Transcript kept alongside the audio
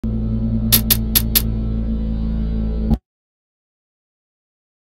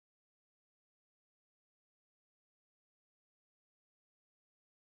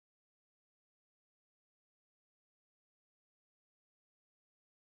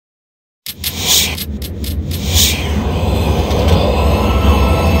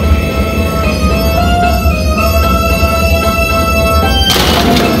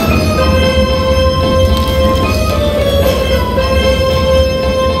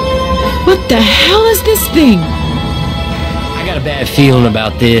What the hell is this thing? I got a bad feeling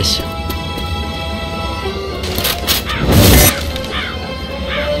about this.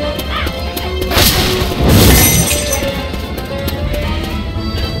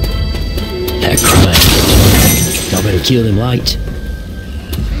 That crime. Y'all better kill them lights.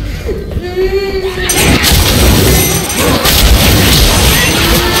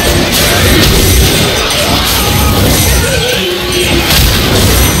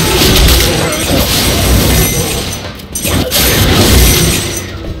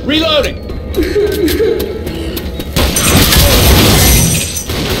 Reloading!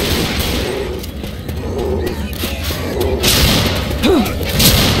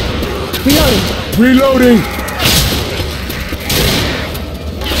 Reloading!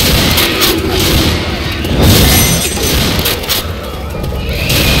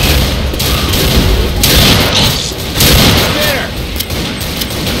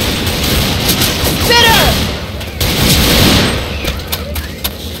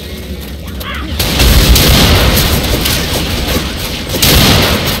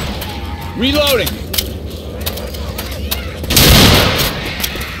 Reloading!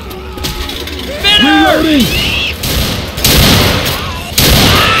 Reloading!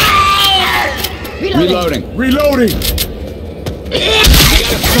 Reloading! Reloading!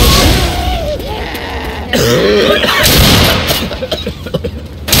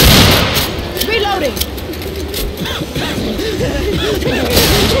 Reloading!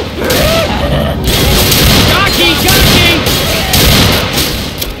 Jockey! Jockey!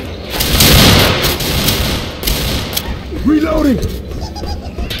 Reloading!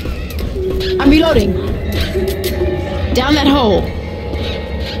 I'm reloading. Down that hole.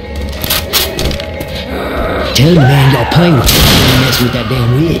 Tell me, man, y'all playing with me. Mess with that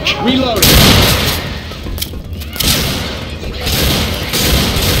damn witch. Reloading!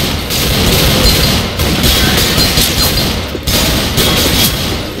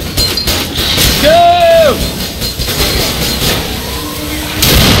 Go!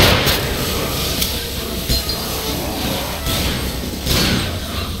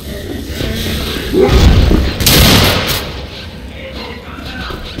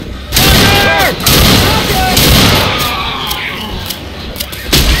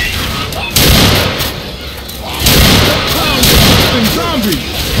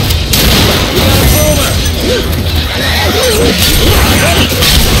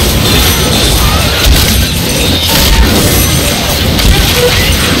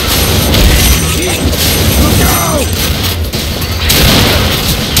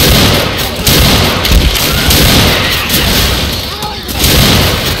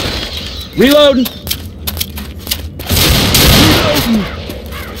 Reloading!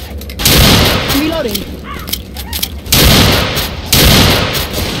 Reloading.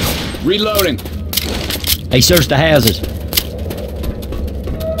 Reloading! Hey, search the houses.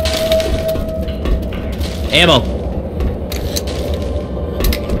 Ammo.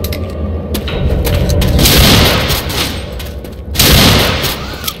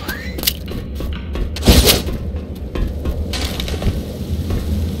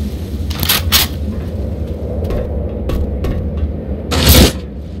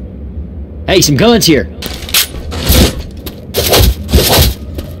 Hey, some guns here.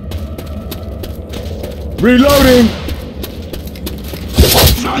 Reloading!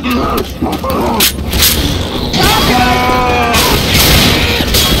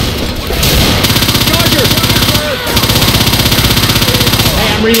 Hey,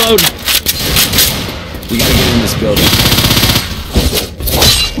 I'm reloading. We gotta get in this building.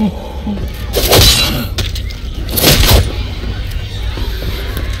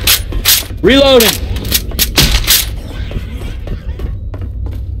 Reloading.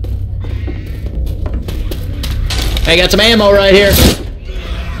 Hey, got some ammo right here.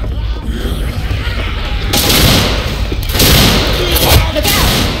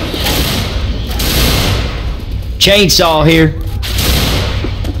 Chainsaw here.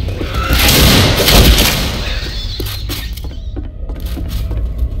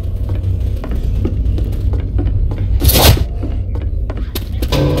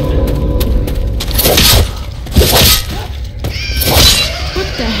 What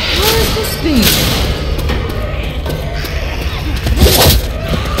the hell is this thing?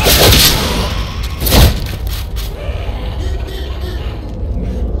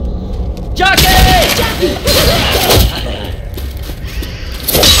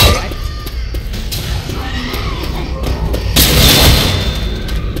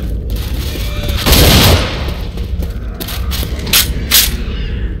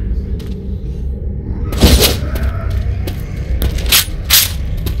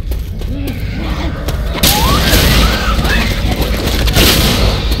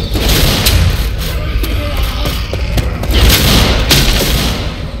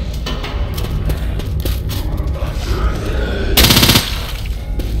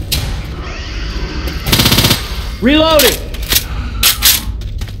 Reloading!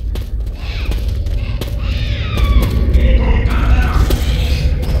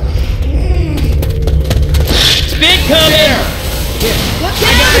 Spit coming!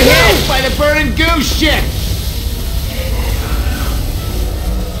 I got hit by the burning goose shit!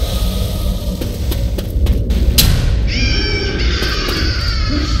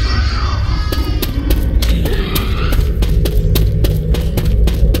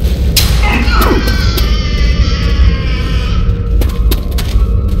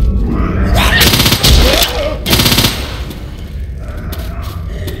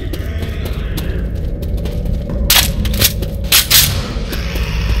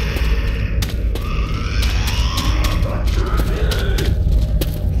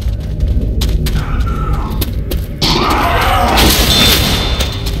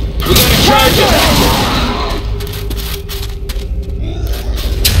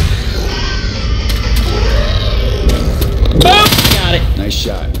 Nice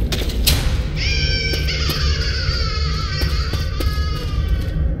shot.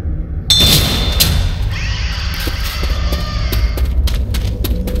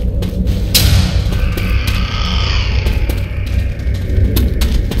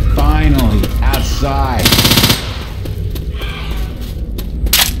 Finally, outside.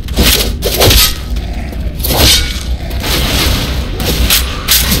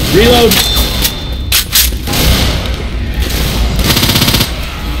 Reload!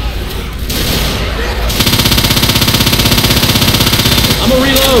 I'm a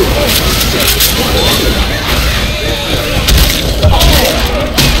reload!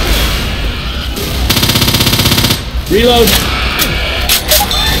 Reload!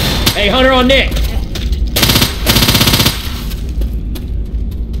 Hey, Hunter on Nick!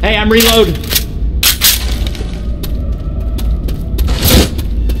 Hey, I'm reloading!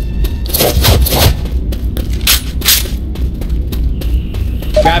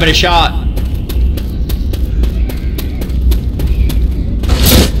 Grabbing a shot.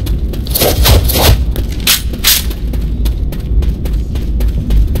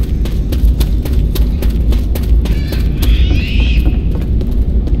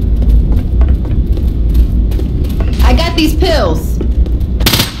 I got these pills.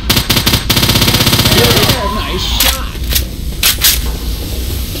 Nice shot.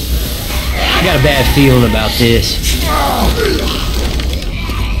 I got a bad feeling about this.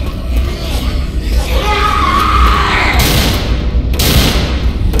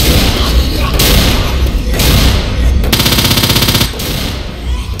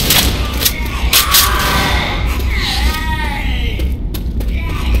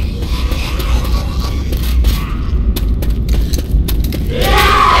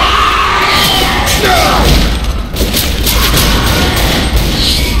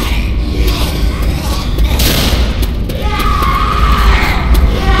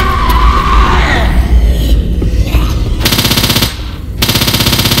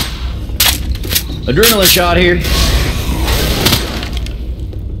 Adrenaline shot here.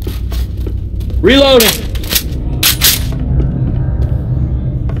 Reloading.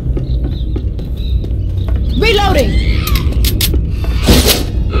 Reloading.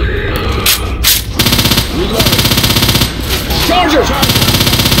 Charger!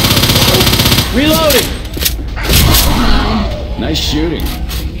 Reloading. Nice shooting.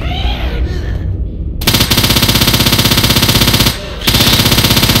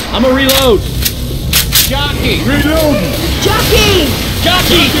 I'm a reload. Jockey! Reloading! Jockey!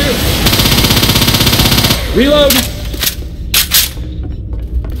 Jockey. Reload.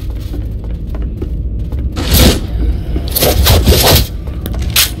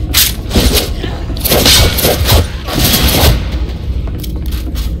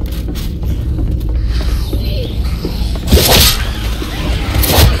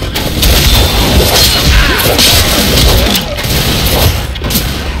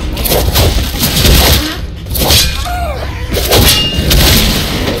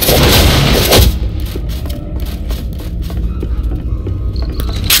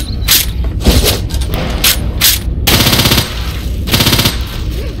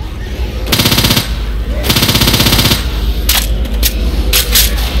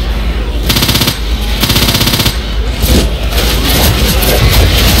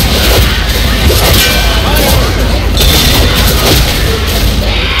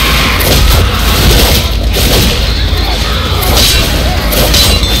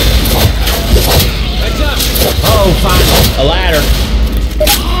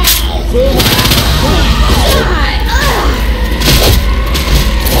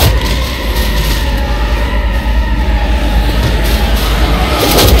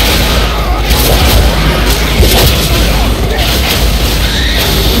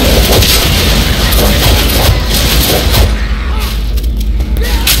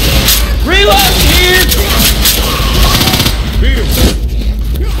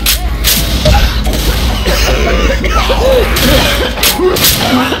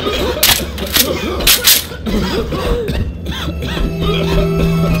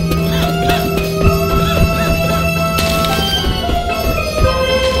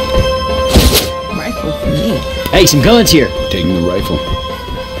 Hey, some guns here. Taking the rifle.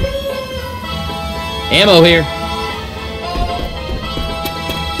 Ammo here.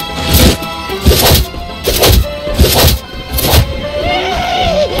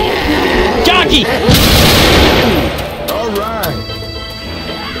 Jockey! All right.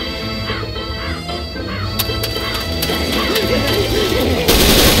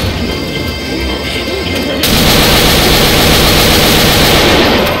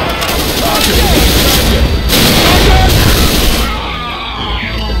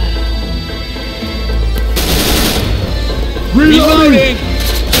 Reloading!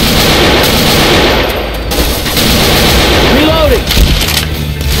 Reloading!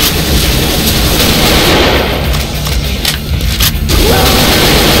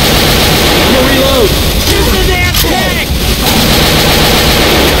 I'm gonna reload. Shoot the damn tank!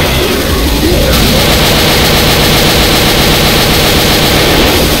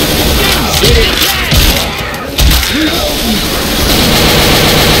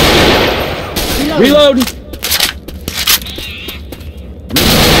 Reload!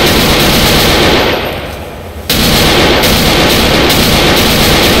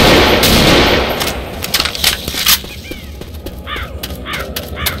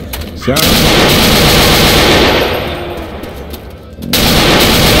 Sound.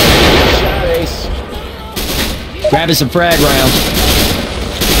 Shot, Ace. Grabbing some frag rounds.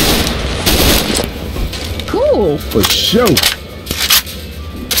 Cool. For sure.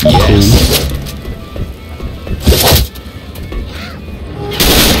 Yes.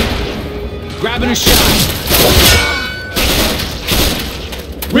 Grabbing a shot.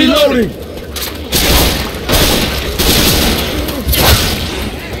 Reloading.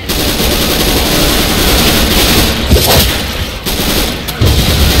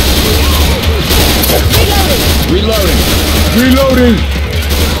 Reloading. Reloading.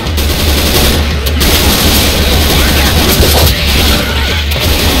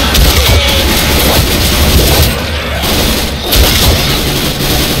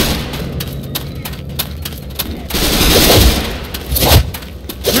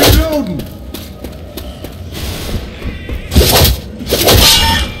 Reloading.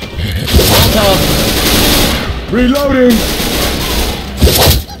 Reloading.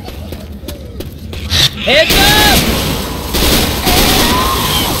 Heads up!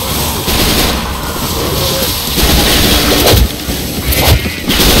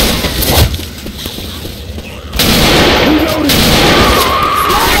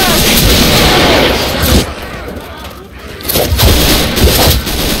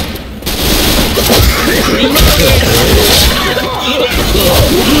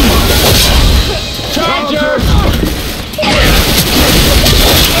 Charger!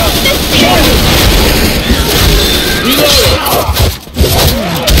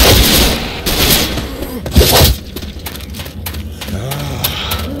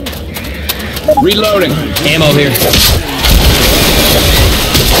 Reloading. Ammo here.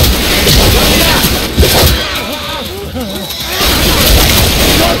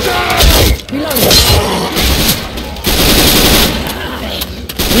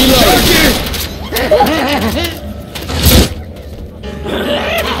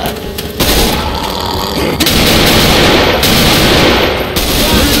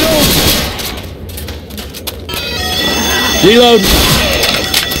 Reload.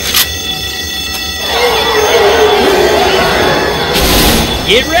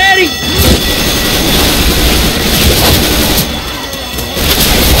 Get ready.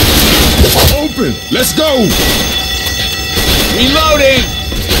 Open. Let's go. Reloading.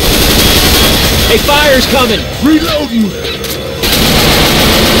 Hey, fire's coming. Reloading.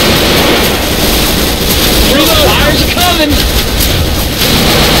 Reload. Fire's coming.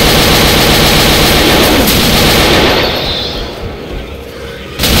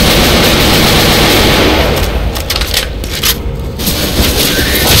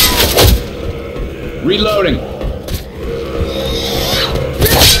 Reloading.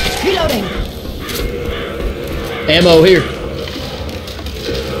 Reloading. Ammo here.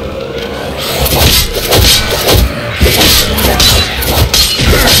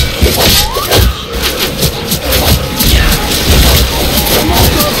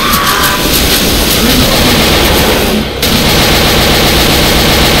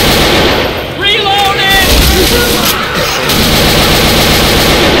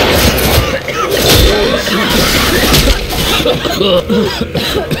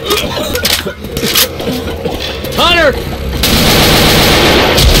 Hunter!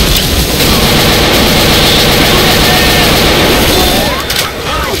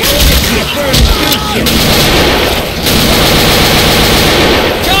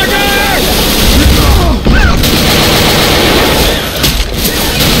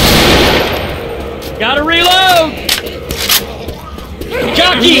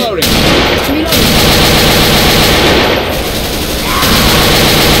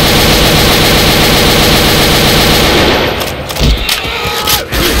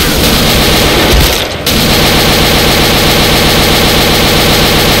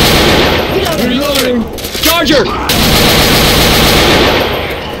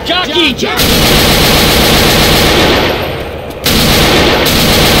 creature!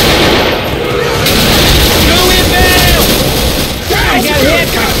 I got hit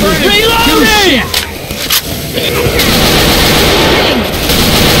by burning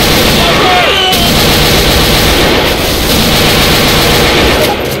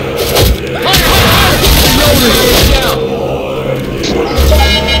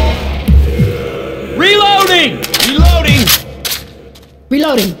Reloading! Reloading! Reloading!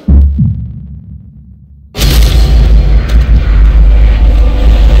 Reloading.